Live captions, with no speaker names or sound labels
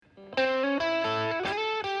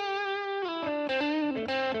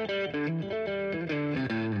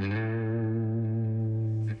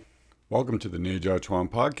Welcome to the Chuan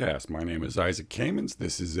podcast. My name is Isaac Kamens.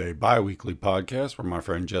 This is a bi-weekly podcast where my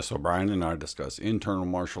friend Jess O'Brien and I discuss internal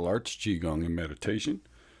martial arts, Qigong, and meditation.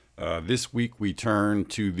 This week we turn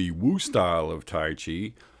to the Wu style of Tai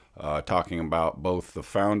Chi, talking about both the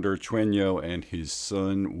founder Chuan and his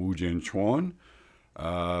son Wu Jien Chuan.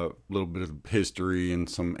 A little bit of history and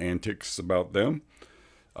some antics about them.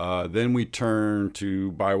 Then we turn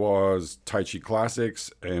to Baiwa's Tai Chi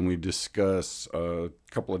classics and we discuss a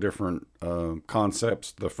couple of different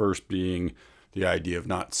concepts. The first being the idea of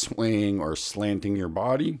not swaying or slanting your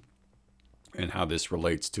body and how this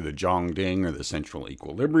relates to the Zhongding or the central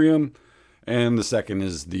equilibrium. And the second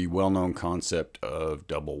is the well-known concept of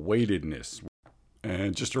double weightedness.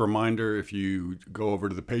 And just a reminder, if you go over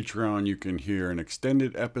to the Patreon, you can hear an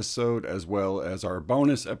extended episode as well as our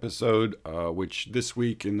bonus episode, which this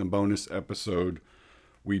week in the bonus episode,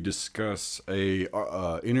 we discuss a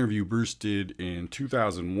interview Bruce did in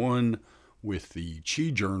 2001 with the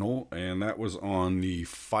Qi Journal, and that was on the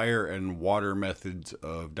fire and water methods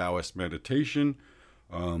of Taoist meditation.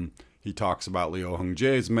 He talks about Liu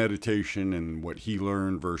Hongzhi's meditation and what he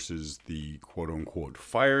learned versus the quote-unquote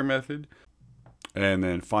fire method. And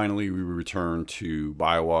then finally, we return to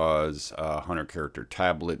Baiwa's 100-character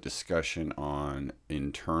tablet discussion on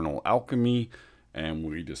internal alchemy, and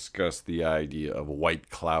we discuss the idea of white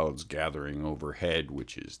clouds gathering overhead,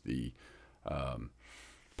 which is the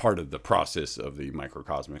part of the process of the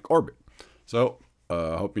microcosmic orbit. So,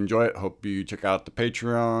 hope you enjoy it. Hope you check out the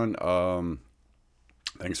Patreon.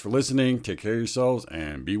 Thanks for listening. Take care of yourselves,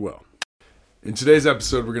 and be well. In today's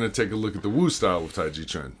episode, we're going to take a look at the Wu style of Tai Chi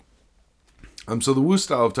Chuan. So the Wu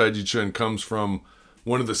style of Tai Chi Chuan comes from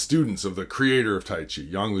one of the students of the creator of Tai Chi,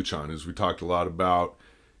 Yang Luchan, as we talked a lot about.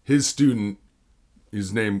 His student,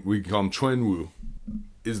 his name, we call him Chuan Wu,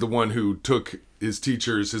 is the one who took his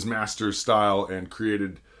teacher's, his master's style and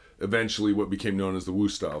created eventually what became known as the Wu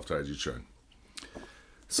style of Tai Chi Chuan.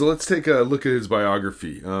 So let's take a look at his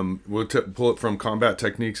biography. We'll pull it from Combat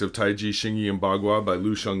Techniques of Tai Chi, Xingyi, and Bagua by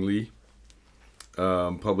Lu Sheng Li,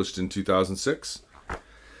 published in 2006.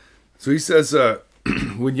 So he says,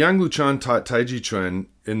 when Yang Luchan taught Tai Chi Chuan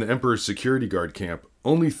in the Emperor's security guard camp,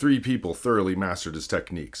 only 3 people thoroughly mastered his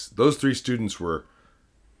techniques. Those 3 students were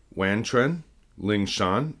Wan Chuan, Ling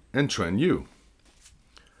Shan, and Chuan Yu.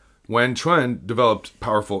 Wan Chuan developed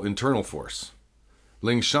powerful internal force.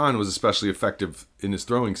 Ling Shan was especially effective in his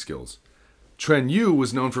throwing skills. Chuan Yu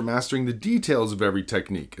was known for mastering the details of every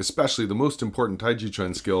technique, especially the most important Tai Chi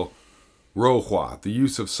Chuan skill, Ro Hua, the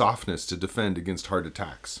use of softness to defend against hard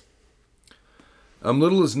attacks.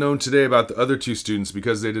 Little is known today about the other 2 students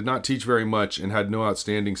because they did not teach very much and had no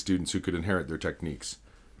outstanding students who could inherit their techniques.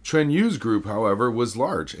 Chuan Yu's group, however, was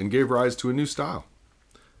large and gave rise to a new style.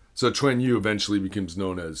 So Chuan Yu eventually becomes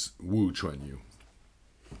known as Wu Chuan Yu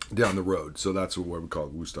down the road. So that's what we call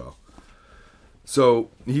it, Wu style.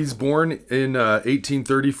 So he's born in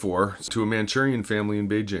 1834 to a Manchurian family in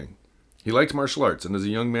Beijing. He liked martial arts and as a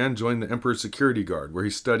young man joined the Emperor's security guard where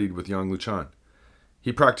he studied with Yang Luchan.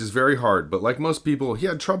 He practiced very hard, but like most people, he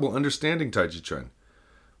had trouble understanding Tai Chi Chuan.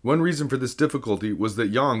 One reason for this difficulty was that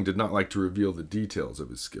Yang did not like to reveal the details of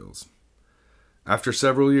his skills. After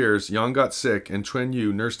several years, Yang got sick and Chuan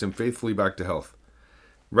Yu nursed him faithfully back to health.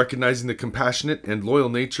 Recognizing the compassionate and loyal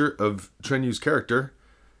nature of Chuan Yu's character,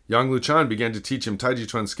 Yang Luchan began to teach him Tai Chi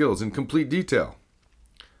Chuan skills in complete detail.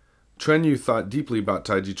 Chuan Yu thought deeply about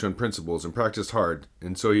Tai Chi Chuan principles and practiced hard,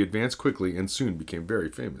 and so he advanced quickly and soon became very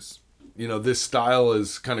famous. You know, this style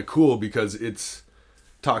is kind of cool because it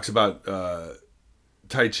talks about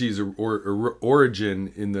Tai Chi's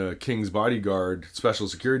origin in the King's bodyguard special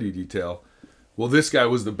security detail. Well, this guy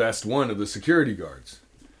was the best one of the security guards.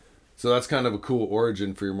 So that's kind of a cool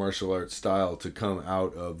origin for your martial arts style to come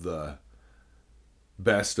out of the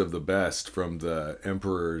best of the best from the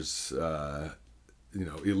Emperor's,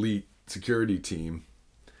 elite security team.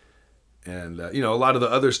 And, a lot of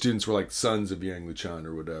the other students were like sons of Yang Luchan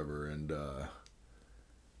or whatever, and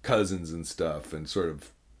cousins and stuff, and sort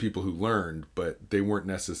of people who learned, but they weren't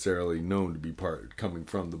necessarily known to be coming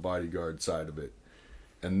from the bodyguard side of it.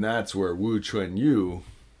 And that's where Wu Chuan Yu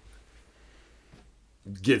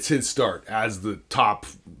gets his start as the top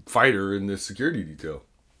fighter in this security detail.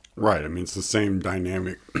 Right. I mean, it's the same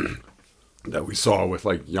dynamic that we saw with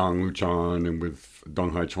like Yang Luchan and with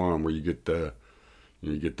Dong Hai Chuan, where you get the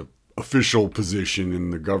official position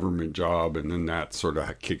in the government job, and then that sort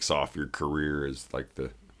of kicks off your career as like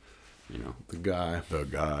the guy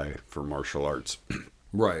for martial arts.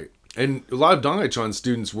 Right. And a lot of Dong Hai Chuan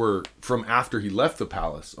students were from after he left the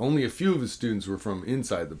palace. Only a few of his students were from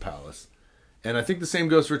inside the palace. And I think the same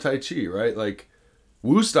goes for Tai Chi, right? Like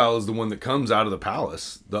Wu style is the one that comes out of the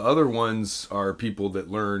palace. The other ones are people that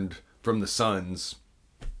learned from the sons.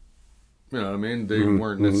 You know what I mean? They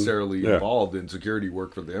weren't necessarily involved in security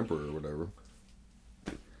work for the emperor or whatever.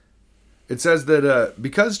 It says that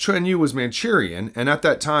because Chuan Yu was Manchurian, and at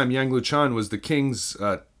that time Yang Luchan was the king's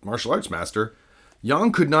martial arts master,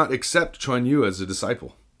 Yang could not accept Chuan Yu as a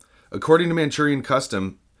disciple. According to Manchurian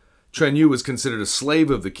custom, Chuan Yu was considered a slave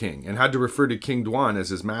of the king and had to refer to King Duan as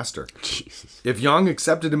his master. Jesus. If Yang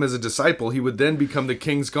accepted him as a disciple, he would then become the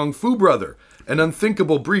king's kung fu brother, an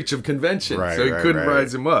unthinkable breach of convention. So he couldn't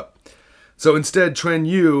rise him up. So instead, Chuan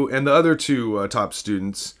Yu and the other two top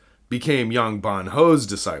students became Yang Banho's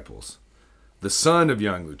disciples, the son of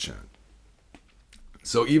Yang Luchan.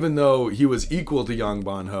 So even though he was equal to Yang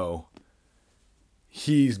Banho,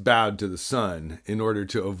 he's bowed to the son in order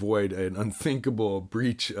to avoid an unthinkable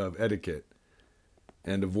breach of etiquette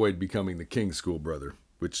and avoid becoming the king's school brother,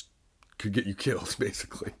 which could get you killed,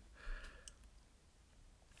 basically.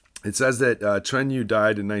 It says that Chuan Yu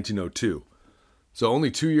died in 1902. So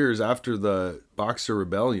only 2 years after the Boxer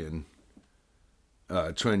Rebellion,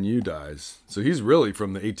 Chuan Yu dies. So he's really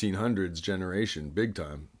from the 1800s generation, big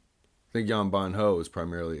time. I think Yang Banho is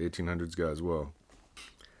primarily 1800s guy as well.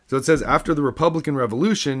 So it says, after the Republican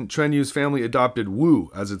Revolution, Chuan Yu's family adopted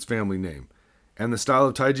Wu as its family name, and the style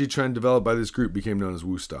of Taiji Chuan developed by this group became known as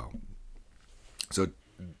Wu style. So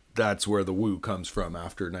that's where the Wu comes from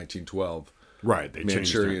after 1912. Right, they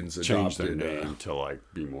Manchurians changed their adopted, name to like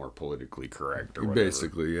be more politically correct or whatever.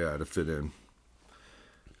 Basically, yeah, to fit in.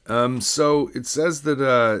 So it says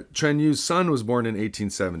that Chuan Yu's son was born in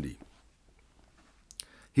 1870.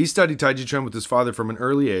 He studied Taiji Chuan with his father from an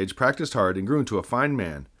early age, practiced hard, and grew into a fine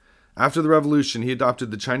man. After the revolution, he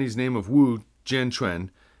adopted the Chinese name of Wu Jianchuan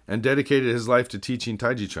and dedicated his life to teaching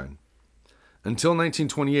Taiji Chuan. Until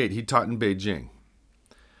 1928, he taught in Beijing,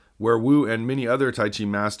 where Wu and many other Tai Chi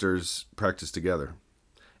masters practiced together,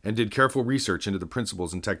 and did careful research into the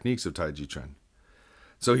principles and techniques of Taiji Chuan.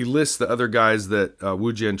 So he lists the other guys that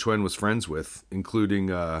Wu Jianchuan was friends with, including,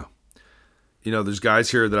 there's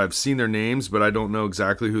guys here that I've seen their names, but I don't know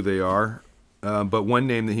exactly who they are. But one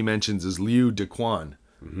name that he mentions is Liu Dequan,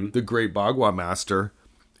 the great Bagua master,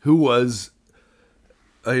 who was,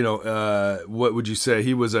 what would you say?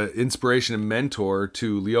 He was an inspiration and mentor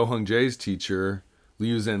to Liu Hongjia's teacher,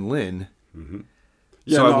 Liu Zhenlin.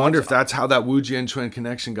 Yeah, so I wonder if that's how that Wu Jianchuan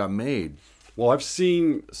connection got made. Well, I've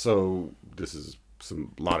seen, so this is a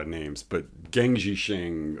lot of names, but Genji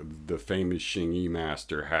Sheng, the famous Xingyi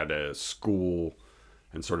master, had a school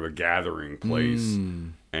and sort of a gathering place.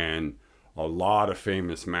 And a lot of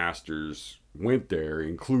famous masters went there,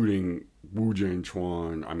 including Wu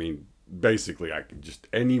Jianchuan. I mean, basically, just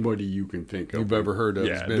anybody you can think of. You've ever heard of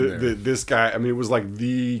has been there. This guy, I mean, it was like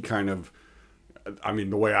the kind of, I mean,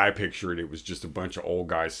 the way I picture it, it was just a bunch of old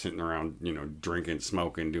guys sitting around, drinking,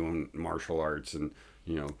 smoking, doing martial arts, and,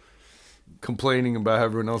 complaining about how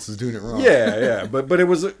everyone else is doing it wrong. Yeah. But he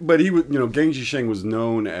was, Genji Sheng was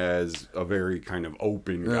known as a very kind of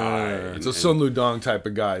open guy. So Sun Ludong type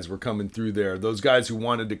of guys were coming through there. Those guys who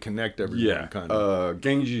wanted to connect everyone. Yeah. Kind of.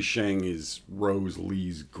 Genji Sheng is Rose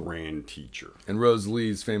Lee's grand teacher. And Rose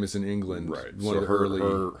Lee's famous in England. Right. One of the early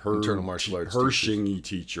internal martial arts Her teachers. Xingyi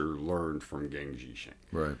teacher learned from Genji Sheng.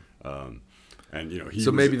 Right.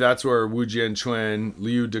 And, maybe that's where Wu Jianchuan,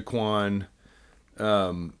 Liu Dequan,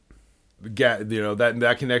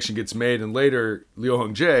 that connection gets made, and later Liu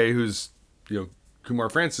Hongjie, who's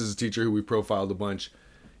Kumar Francis' teacher, who we profiled a bunch,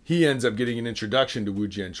 he ends up getting an introduction to Wu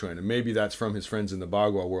Jianchuan, and maybe that's from his friends in the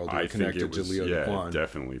Bagua world who are connected to Liu Dequan.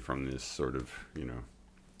 Definitely from this sort of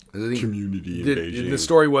community in Beijing. The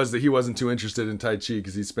story was that he wasn't too interested in Tai Chi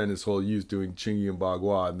because he spent his whole youth doing Qingyi and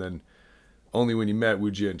Bagua, and then only when he met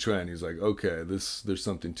Wu Jianchuan, he was like, okay, there's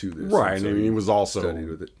something to this. Right, and so he was also studied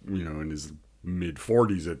with it. in his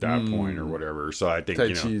mid-40s at that point or whatever. So I think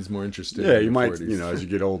Tai Chi is more interesting. Yeah, you might 40s. As you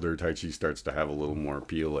get older, Tai Chi starts to have a little more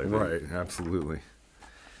appeal. I think. Right, absolutely.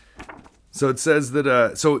 So it says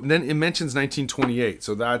that. So then it mentions 1928.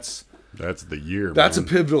 So that's the year. That's a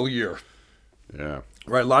pivotal year. Yeah.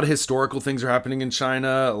 Right, a lot of historical things are happening in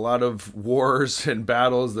China. A lot of wars and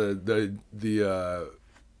battles. The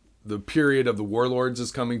period of the warlords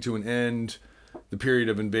is coming to an end. The period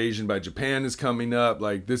of invasion by Japan is coming up.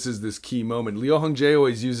 Like, this is this key moment. Liu Hongjie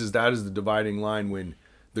always uses that as the dividing line when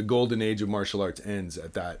the golden age of martial arts ends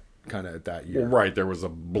at that year. Well, right. There was a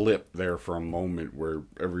blip there for a moment where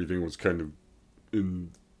everything was kind of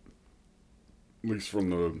at least from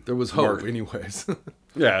the... There was hope anyways.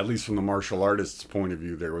 Yeah, at least from the martial artist's point of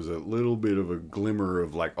view, there was a little bit of a glimmer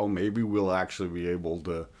of like, oh, maybe we'll actually be able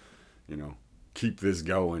to, keep this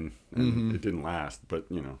going. And it didn't last, but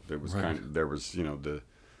there was the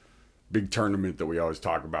big tournament that we always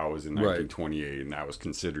talk about was in 1928, and that was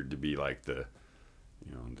considered to be like the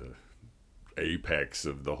apex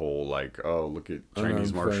of the whole, like, oh, look at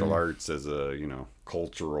Chinese martial arts as a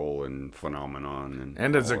cultural and phenomenon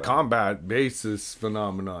and as a combat basis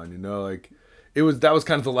phenomenon. Like that was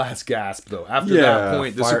kind of the last gasp though. After that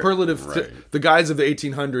point, the superlative, the guys of the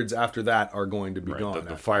 1800s after that are going to be gone.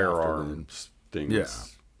 The firearms thing.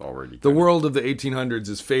 Already the world of the 1800s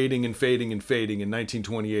is fading and fading and fading, and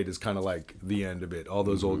 1928 is kind of like the end of it. All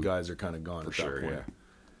those old guys are kind of gone at that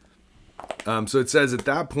point. So it says at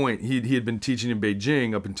that point he had been teaching in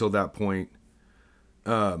Beijing up until that point.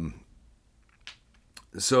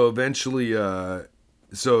 So eventually, at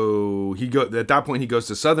that point he goes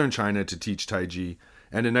to southern China to teach Taiji,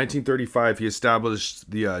 and in 1935 he established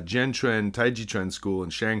the Jien Taiji Chuan School in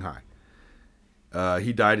Shanghai.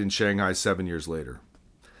 He died in Shanghai 7 years later.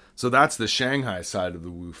 So that's the Shanghai side of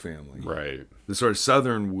the Wu family. Right. The sort of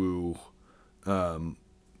southern Wu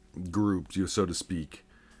group, so to speak.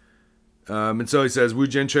 And so he says, Wu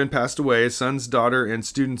Jianquan passed away. His son's daughter and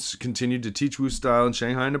students continued to teach Wu style in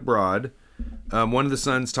Shanghai and abroad. One of the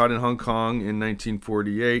sons taught in Hong Kong in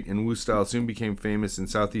 1948, and Wu style soon became famous in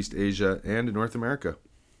Southeast Asia and in North America.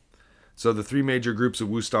 So the three major groups of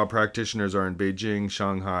Wu style practitioners are in Beijing,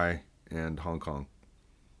 Shanghai, and Hong Kong.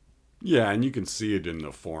 Yeah, and you can see it in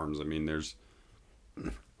the forms. I mean, there's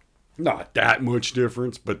not that much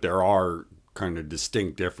difference, but there are kind of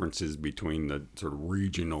distinct differences between the sort of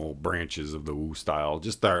regional branches of the Wu style.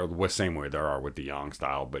 Just the same way there are with the Yang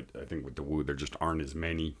style, but I think with the Wu, there just aren't as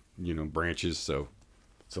many, branches, so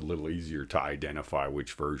it's a little easier to identify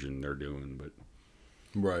which version they're doing. But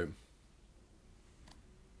right.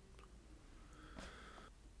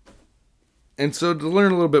 And so to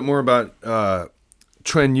learn a little bit more about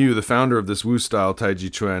Chuan Yu, the founder of this Wu style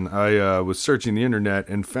Taiji Chuan, I was searching the internet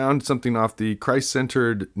and found something off the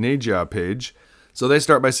Christ-centered Neijia page. So they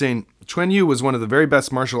start by saying, Chuan Yu was one of the very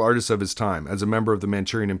best martial artists of his time as a member of the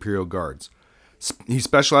Manchurian Imperial Guards. He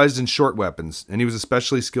specialized in short weapons, and he was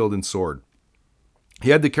especially skilled in sword. He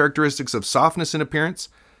had the characteristics of softness in appearance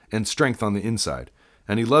and strength on the inside,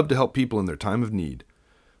 and he loved to help people in their time of need.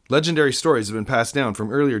 Legendary stories have been passed down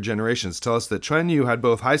from earlier generations tell us that Chuan Yu had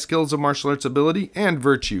both high skills of martial arts ability and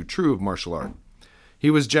virtue true of martial art. He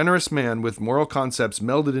was a generous man with moral concepts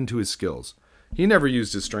melded into his skills. He never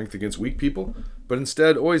used his strength against weak people, but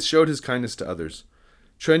instead always showed his kindness to others.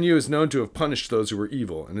 Chuan Yu is known to have punished those who were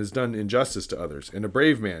evil and has done injustice to others, and a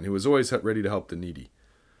brave man who was always ready to help the needy.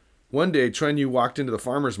 One day, Chuan Yu walked into the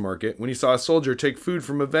farmer's market when he saw a soldier take food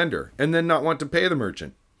from a vendor and then not want to pay the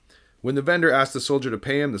merchant. When the vendor asked the soldier to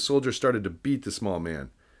pay him, the soldier started to beat the small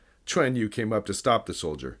man. Chuan Yu came up to stop the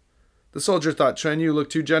soldier. The soldier thought Chuan Yu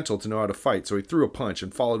looked too gentle to know how to fight, so he threw a punch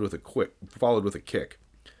and followed with a kick.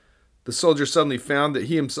 The soldier suddenly found that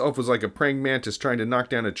he himself was like a praying mantis trying to knock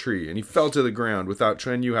down a tree, and he fell to the ground without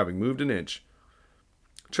Chuan Yu having moved an inch.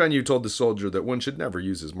 Chuan Yu told the soldier that one should never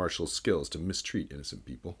use his martial skills to mistreat innocent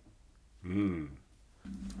people.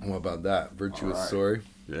 What about that? Virtuous story?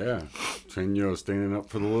 Yeah. Chuan Yu standing up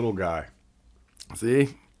for the little guy.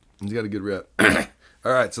 See? He's got a good rep.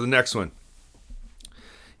 All right, so the next one.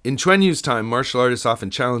 In Chuan Yu's time, martial artists often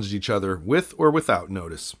challenged each other with or without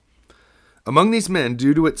notice. Among these men,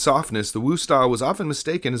 due to its softness, the Wu style was often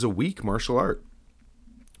mistaken as a weak martial art.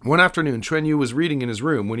 One afternoon, Chuan Yu was reading in his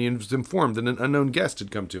room when he was informed that an unknown guest had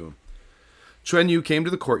come to him. Chuan Yu came to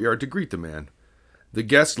the courtyard to greet the man. The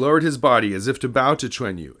guest lowered his body as if to bow to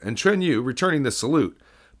Chuan Yu, and Chuan Yu returning the salute.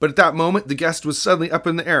 But at that moment, the guest was suddenly up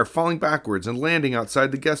in the air, falling backwards and landing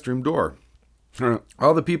outside the guest room door.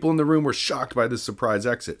 All the people in the room were shocked by this surprise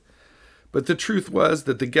exit. But the truth was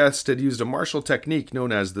that the guest had used a martial technique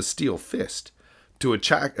known as the steel fist to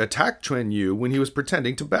attack Chuan Yu when he was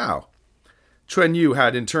pretending to bow. Chuan Yu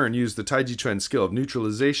had in turn used the Taiji Chuan skill of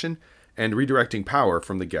neutralization and redirecting power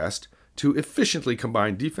from the guest to efficiently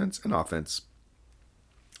combine defense and offense.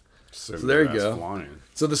 So there you go. Flying.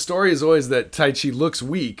 So the story is always that Tai Chi looks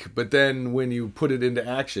weak, but then when you put it into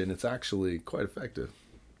action, it's actually quite effective.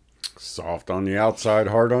 Soft on the outside,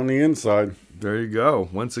 hard on the inside. There you go.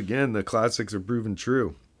 Once again, the classics are proven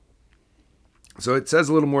true. So it says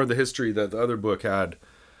a little more of the history that the other book had.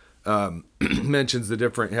 Mentions the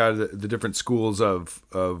different schools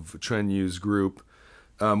of Chuan Yu's group.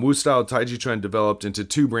 Wu style Taiji Chuan developed into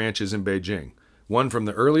two branches in Beijing. One from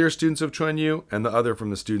the earlier students of Chuan Yu, and the other from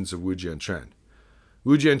the students of Wu Jianquan.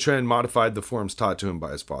 Wu Jianquan modified the forms taught to him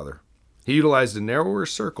by his father. He utilized a narrower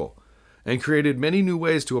circle and created many new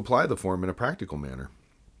ways to apply the form in a practical manner.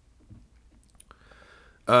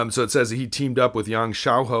 So it says that he teamed up with Yang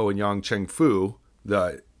Xiaohou and Yang Chengfu.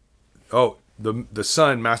 The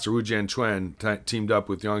son, Master Wu Jian Chuan, teamed up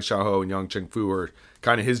with Yang Xiaohou and Yang Chengfu, who are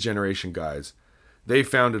kind of his generation guys. They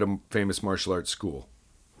founded a famous martial arts school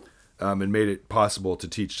and made it possible to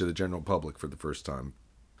teach to the general public for the first time.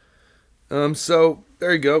 So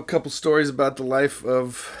there you go. A couple stories about the life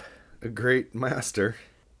of a great master.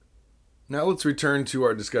 Now let's return to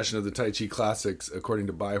our discussion of the Tai Chi classics according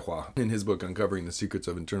to Bai Hua in his book Uncovering the Secrets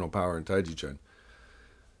of Internal Power in Tai Chi Chuan.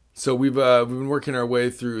 So we've been working our way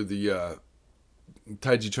through the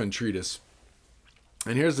Tai Chi Chuan treatise.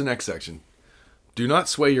 And here's the next section. Do not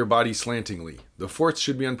sway your body slantingly. The force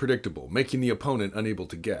should be unpredictable, making the opponent unable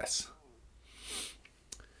to guess.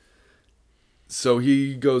 So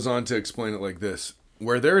he goes on to explain it like this.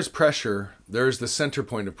 Where there is pressure, there is the center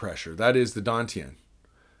point of pressure. That is the dantian.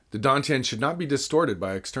 The dantian should not be distorted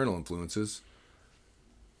by external influences.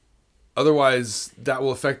 Otherwise, that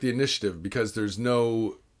will affect the initiative because there's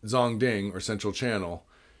no zongding or central channel,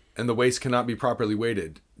 and the waist cannot be properly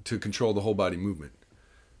weighted to control the whole body movement.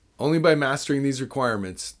 Only by mastering these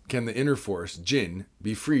requirements can the inner force, Jien,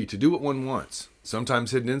 be free to do what one wants,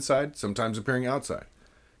 sometimes hidden inside, sometimes appearing outside,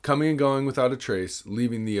 coming and going without a trace,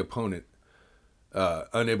 leaving the opponent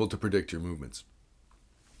unable to predict your movements.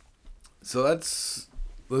 So let's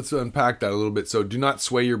unpack that a little bit. So do not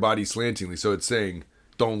sway your body slantingly. So it's saying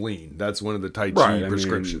don't lean. That's one of the Tai Chi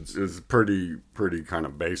prescriptions. It's pretty kind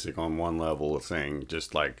of basic on one level of saying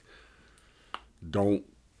just like don't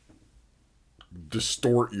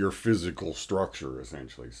distort your physical structure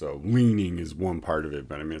essentially. So leaning is one part of it,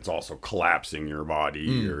 but I mean it's also collapsing your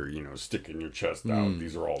body or sticking your chest out.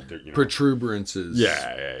 These are all protuberances.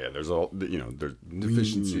 Yeah. There's all there's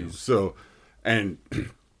deficiencies. So and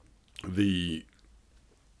the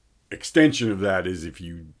extension of that is if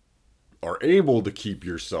you are able to keep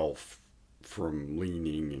yourself from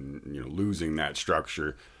leaning and losing that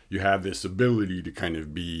structure, you have this ability to kind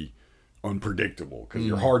of be unpredictable because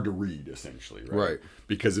you're hard to read essentially, right?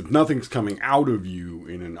 Because if nothing's coming out of you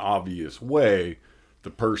in an obvious way,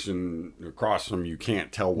 the person across from you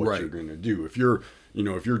can't tell what you're going to do. If you're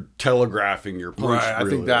telegraphing your punch, I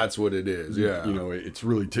think that's what it is. Yeah, it's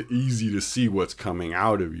really easy to see what's coming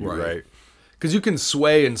out of you, right? Because you can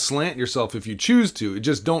sway and slant yourself if you choose to.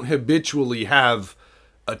 Just don't habitually have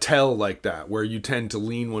a tell like that where you tend to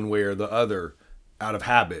lean one way or the other out of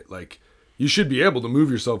habit. Like you should be able to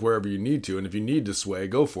move yourself wherever you need to, and if you need to sway,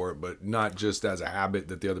 go for it, but not just as a habit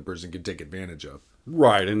that the other person can take advantage of.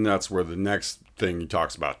 Right, and that's where the next thing he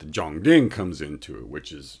talks about, the zongding, comes into it,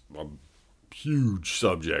 which is a huge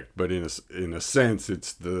subject, but in a sense,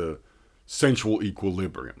 it's the sensual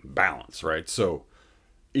equilibrium, balance, right? So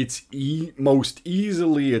it's most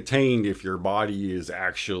easily attained if your body is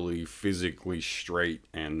actually physically straight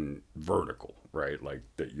and vertical, right? Like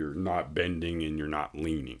that you're not bending and you're not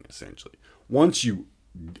leaning, essentially. Once you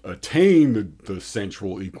attain the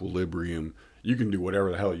central equilibrium, you can do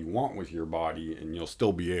whatever the hell you want with your body and you'll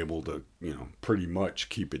still be able to, pretty much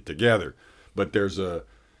keep it together. But there's a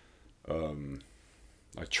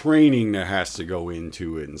training that has to go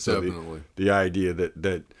into it. And so the idea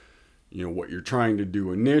that what you're trying to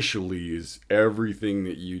do initially is everything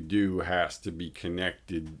that you do has to be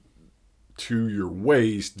connected to your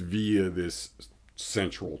waist via this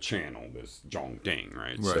central channel, this zongding,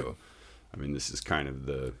 right? So, I mean, this is kind of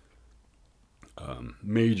the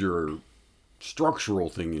major structural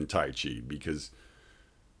thing in Tai Chi because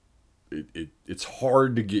it's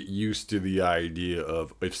hard to get used to the idea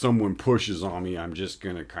of if someone pushes on me, I'm just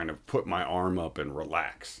going to kind of put my arm up and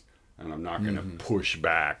relax. And I'm not going to push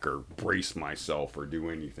back or brace myself or do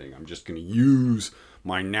anything. I'm just going to use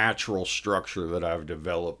my natural structure that I've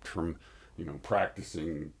developed from,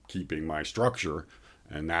 practicing keeping my structure.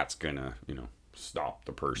 And that's going to, stop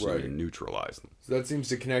the person and neutralize them. So that seems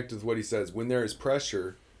to connect with what he says. When there is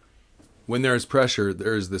pressure, there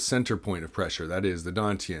is the center point of pressure. That is the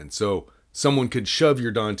dantian. So someone could shove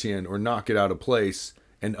your dantian or knock it out of place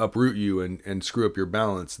and uproot you and screw up your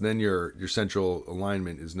balance, then your central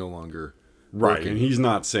alignment is no longer working. And he's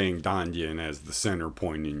not saying dantian as the center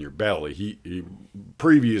point in your belly. He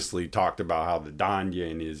previously talked about how the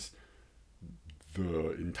dantian is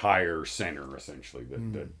the entire center, essentially,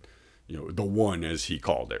 the one, as he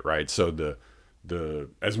called it, right? So the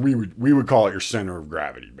as we would call it your center of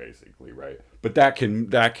gravity, basically, right? But that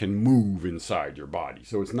can move inside your body.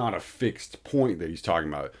 So it's not a fixed point that he's talking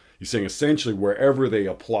about. He's saying essentially wherever they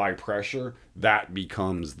apply pressure, that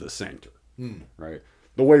becomes the center, right?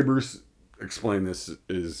 The way Bruce explained this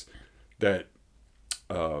is that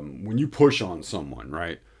when you push on someone,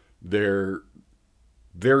 right, their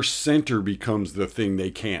center becomes the thing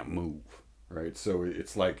they can't move, right? So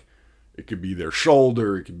it's like it could be their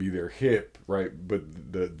shoulder, it could be their hip, right?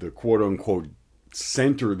 But the quote unquote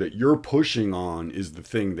center that you're pushing on is the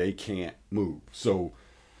thing they can't move. So,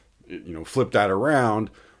 flip that around.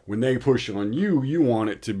 When they push on you, you want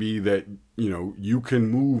it to be that, you can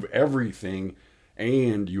move everything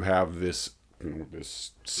and you have this,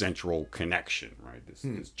 this central connection, right? This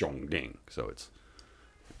Zhongding. So it's.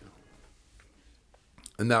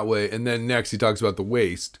 And that way, and then next he talks about the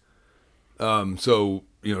waist. So,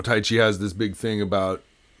 Tai Chi has this big thing about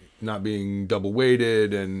not being double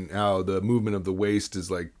weighted and how the movement of the waist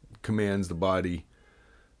is like commands the body.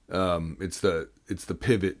 It's the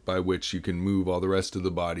pivot by which you can move all the rest of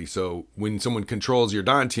the body. So when someone controls your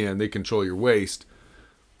dantian, they control your waist.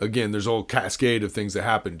 Again, there's a whole cascade of things that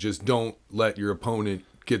happen. Just don't let your opponent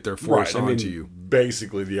get their force onto you.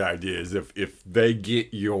 Basically, the idea is if they get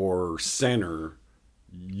your center,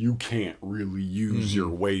 you can't really use your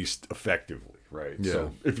waist effectively. Right. Yeah.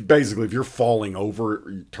 So if you're falling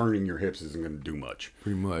over, turning your hips isn't going to do much.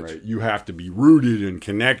 Pretty much. Right. You have to be rooted and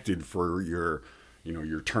connected for your,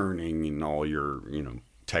 your turning and all your,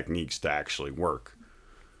 techniques to actually work.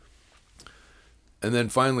 And then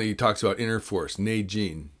finally he talks about inner force,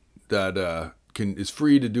 Jien, that is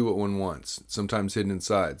free to do what one wants. Sometimes hidden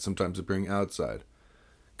inside, sometimes appearing outside,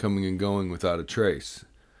 coming and going without a trace.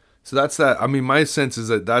 So that's that. I mean, my sense is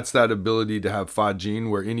that that's that ability to have Fa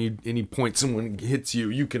Jin, where any point someone hits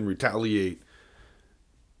you, you can retaliate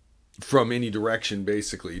from any direction.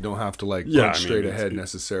 Basically, you don't have to punch straight ahead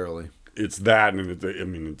necessarily. It's that, and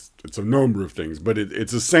it's a number of things, but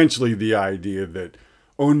it's essentially the idea that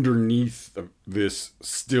underneath this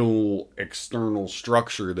still external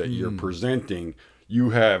structure that you're presenting,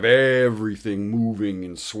 you have everything moving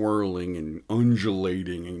and swirling and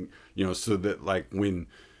undulating, and so that when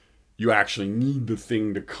you actually need the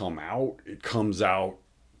thing to come out, it comes out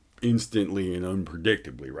instantly and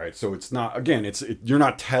unpredictably, right? So it's not, again, you're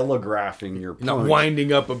not telegraphing your punch. You're not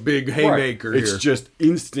winding up a big haymaker here. It's just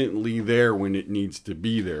instantly there when it needs to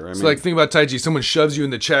be there. I mean, think about Tai Chi. Someone shoves you in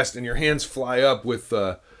the chest and your hands fly up with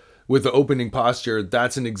the opening posture.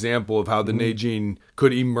 That's an example of how the Neijin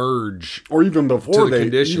could emerge. Or even before they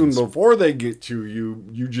get to you,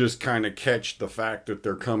 you just kind of catch the fact that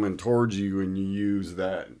they're coming towards you, and you use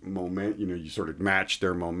that moment. You sort of match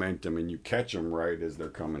their momentum, and you catch them right as they're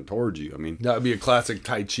coming towards you. I mean, that would be a classic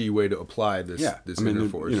Tai Chi way to apply this. Inner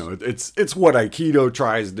force. It's what Aikido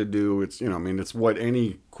tries to do. It's it's what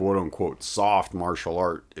any quote unquote soft martial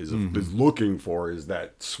art is looking for, is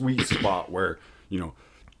that sweet spot where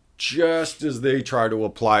just as they try to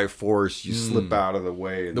apply force, you slip out of the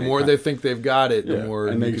way. And the more they think they've got it, the more...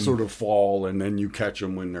 And they sort of fall, and then you catch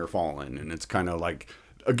them when they're falling. And it's kind of like,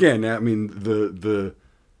 again, I mean, the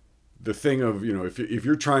thing of, if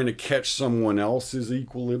you're trying to catch someone else's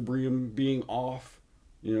equilibrium being off,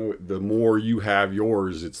 the more you have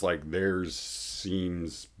yours, it's like theirs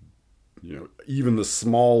seems, even the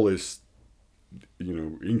smallest,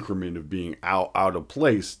 increment of being out of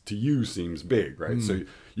place to you seems big, right? So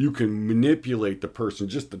you can manipulate the person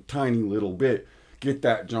just a tiny little bit, get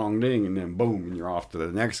that Zhongding, and then boom, and you're off to the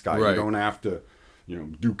next guy. Right. You don't have to,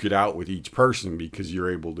 duke it out with each person, because you're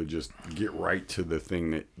able to just get right to the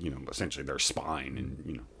thing that, essentially their spine,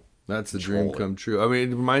 and, that's the dream come true. I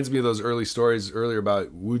mean, it reminds me of those early stories earlier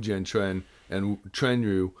about Wu Jianchuan and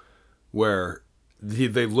Trenyu, where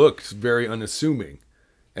they looked very unassuming.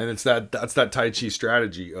 And that's that Tai Chi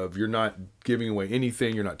strategy of you're not giving away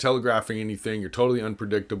anything, you're not telegraphing anything, you're totally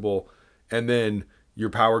unpredictable, and then your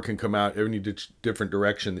power can come out any different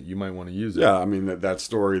direction that you might want to use it. Yeah, I mean that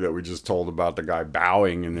story that we just told about the guy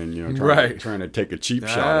bowing and then trying to take a cheap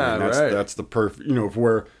shot. I mean, that's the perfect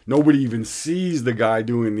where nobody even sees the guy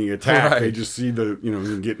doing the attack. Right. They just see the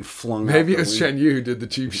getting flung. Maybe it was Shen Yu who did the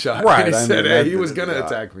cheap shot. Right, he said, "Hey, he was gonna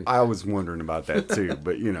attack me." I was wondering about that too,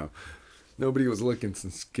 but nobody was looking,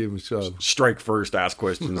 since give him a shove. Strike first, ask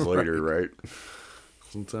questions later, right?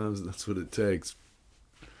 Sometimes that's what it takes.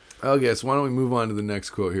 Okay, so why don't we move on to the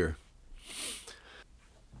next quote here?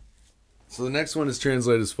 So the next one is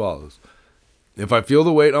translated as follows. If I feel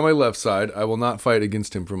the weight on my left side, I will not fight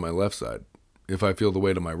against him from my left side. If I feel the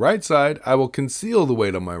weight on my right side, I will conceal the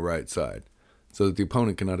weight on my right side, so that the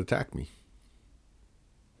opponent cannot attack me.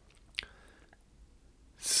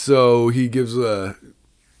 So he gives a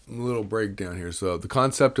little breakdown here. So the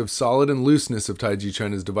concept of solid and looseness of Tai Chi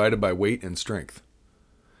Chuan is divided by weight and strength.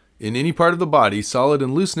 In any part of the body, solid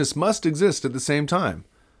and looseness must exist at the same time.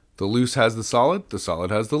 The loose has the solid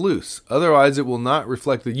has the loose. Otherwise, it will not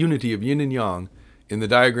reflect the unity of yin and yang in the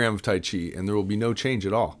diagram of Tai Chi, and there will be no change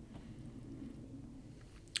at all.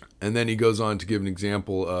 And then he goes on to give an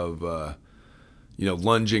example of,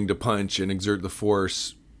 lunging to punch and exert the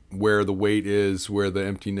force where the weight is, where the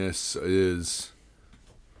emptiness is.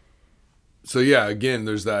 So yeah, again,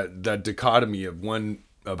 there's that dichotomy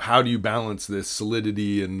of how do you balance this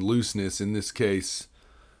solidity and looseness in this case,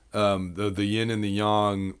 the yin and the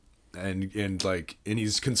yang, and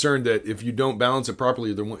he's concerned that if you don't balance it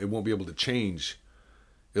properly, it won't be able to change.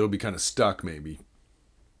 It'll be kind of stuck, maybe.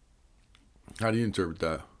 How do you interpret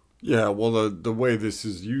that? Yeah, well, the way this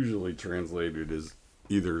is usually translated is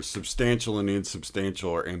either substantial and insubstantial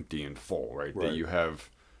or empty and full, right? That you have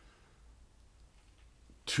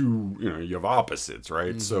two, you have opposites,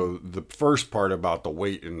 right? Mm-hmm. So the first part about the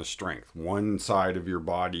weight and the strength, one side of your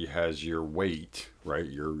body has your weight, right?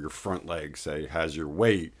 Your front leg, say, has your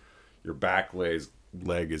weight. Your back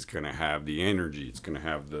leg is going to have the energy. It's going to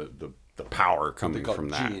have the power coming from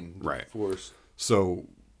that. Jien, right. Force. So,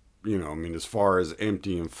 as far as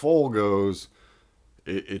empty and full goes,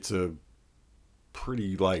 it's a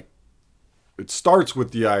pretty, it starts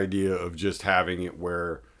with the idea of just having it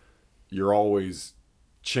where you're always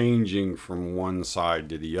changing from one side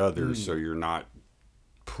to the other, so you're not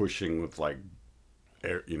pushing with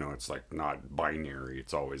it's not binary.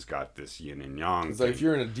 It's always got this yin and yang. It's like if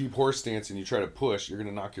you're in a deep horse stance and you try to push, you're going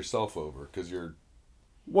to knock yourself over because you're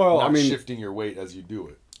not shifting your weight as you do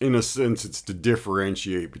it. In a sense, it's to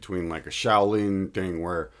differentiate between like a Shaolin thing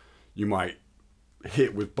where you might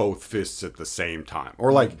hit with both fists at the same time,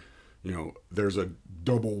 or there's a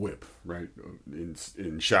double whip, right? In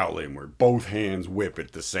Shaolin, where both hands whip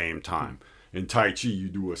at the same time. In Tai Chi, you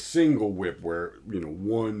do a single whip where,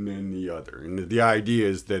 one then the other. And the idea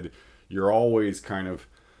is that you're always kind of,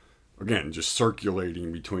 again, just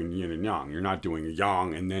circulating between yin and yang. You're not doing a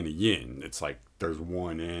yang and then a yin. It's like there's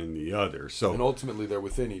one and the other. So, and ultimately they're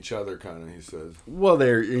within each other, kind of, he says. Well,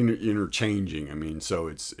 they're interchanging. So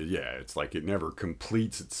it's like it never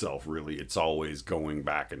completes itself, really. It's always going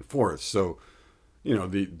back and forth. So,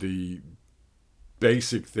 the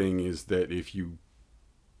basic thing is that if you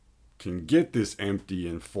can get this empty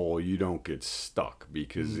and full, you don't get stuck,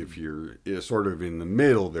 because if you're sort of in the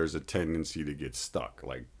middle, there's a tendency to get stuck.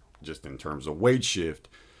 Like, just in terms of weight shift,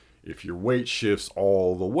 if your weight shifts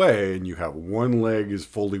all the way and you have one leg is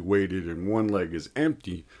fully weighted and one leg is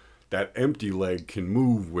empty, that empty leg can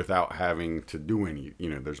move without having to do any,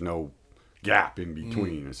 there's no gap in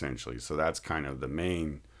between, essentially. So that's kind of the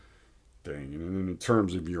main thing. And then in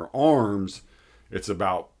terms of your arms, it's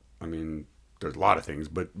about, there's a lot of things,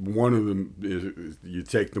 but one of them is you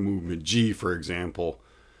take the movement G, for example.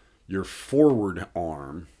 Your forward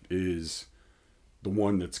arm is the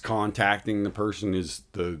one that's contacting the person,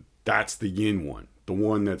 that's the yin one. The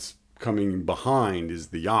one that's coming behind is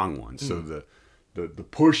the yang one. So the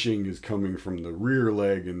pushing is coming from the rear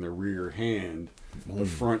leg and the rear hand. The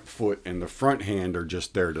front foot and the front hand are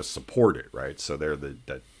just there to support it, right? So they're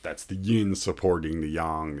that's the yin supporting the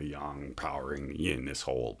yang powering the yin, this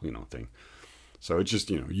whole, thing. So it's just,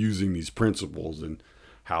 using these principles and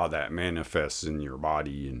how that manifests in your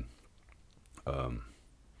body. And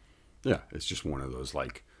it's just one of those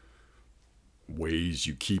ways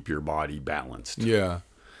you keep your body balanced. Yeah.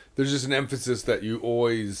 There's just an emphasis that you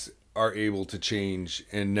always are able to change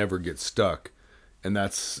and never get stuck. And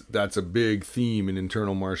that's a big theme in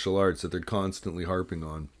internal martial arts that they're constantly harping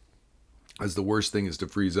on. As the worst thing is to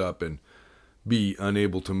freeze up and be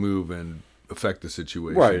unable to move and affect the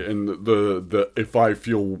situation. Right, and the if I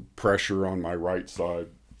feel pressure on my right side,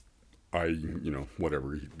 I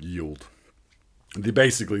yield.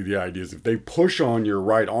 Basically the idea is if they push on your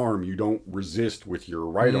right arm, you don't resist with your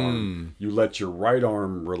right arm. You let your right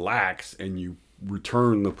arm relax and you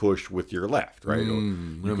return the push with your left, right?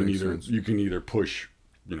 You can either push,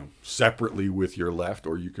 separately with your left,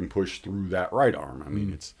 or you can push through that right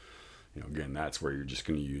arm. It's, again, that's where you're just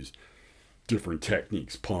going to use different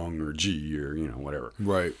techniques, Pung or G or, whatever.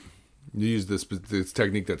 Right. You use this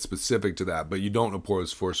technique that's specific to that, but you don't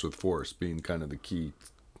oppose force with force being kind of the key.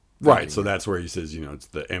 Right. So that's where he says, it's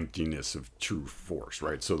the emptiness of true force,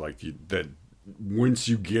 right? So that once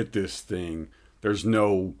you get this thing, there's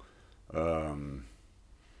no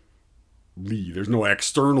there's no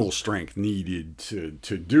external strength needed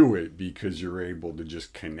to do it, because you're able to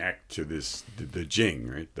just connect to the Jing,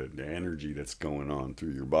 right? The energy that's going on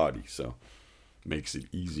through your body. So makes it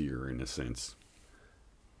easier in a sense.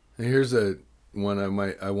 And here's one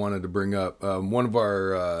I wanted to bring up. One of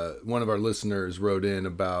our listeners wrote in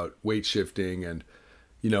about weight shifting and,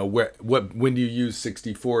 when do you use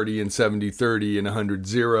 60-40 and 70-30 and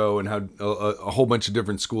 100-0, and how a whole bunch of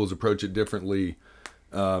different schools approach it differently,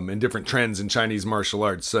 and different trends in Chinese martial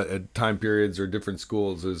arts at time periods, or different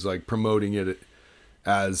schools is promoting it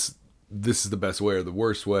as this is the best way or the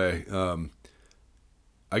worst way.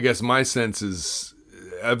 I guess my sense is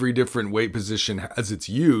every different weight position has its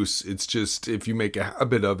use. It's just if you make a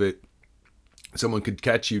habit of it, someone could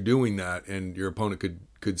catch you doing that, and your opponent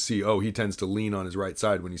could see, oh, he tends to lean on his right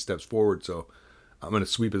side when he steps forward, so I'm going to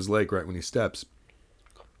sweep his leg right when he steps.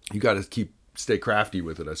 You got to stay crafty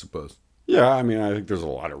with it, I suppose. Yeah, I mean, I think there's a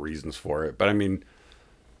lot of reasons for it, but I mean,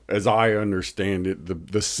 as I understand it,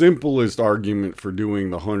 the simplest argument for doing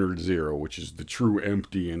the 100-0, which is the true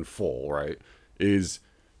empty and full, right, is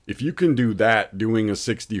if you can do that, doing a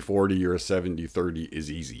 60-40 or a 70-30 is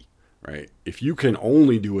easy. Right. If you can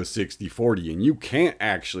only do a 60-40 and you can't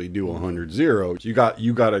actually do a 100-0,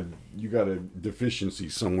 you got a deficiency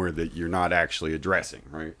somewhere that you're not actually addressing.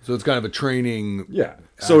 Right. So it's kind of a training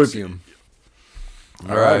So axiom.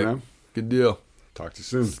 All right, man. Good deal. Talk to you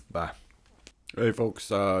soon. Bye. Hey, folks,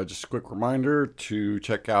 just a quick reminder to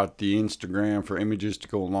check out the Instagram for images to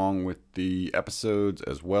go along with the episodes,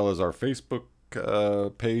 as well as our Facebook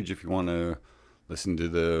page if you want to listen to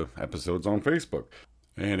the episodes on Facebook.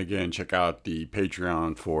 And again, check out the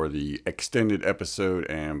Patreon for the extended episode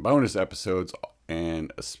and bonus episodes.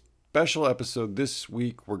 And a special episode this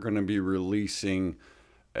week, we're going to be releasing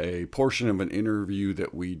a portion of an interview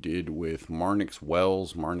that we did with Marnix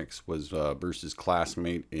Wells. Marnix was Bruce's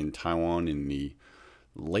classmate in Taiwan in the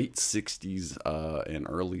late 60s and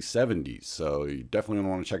early 70s. So you definitely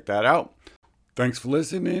want to check that out. Thanks for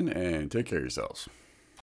listening and take care of yourselves.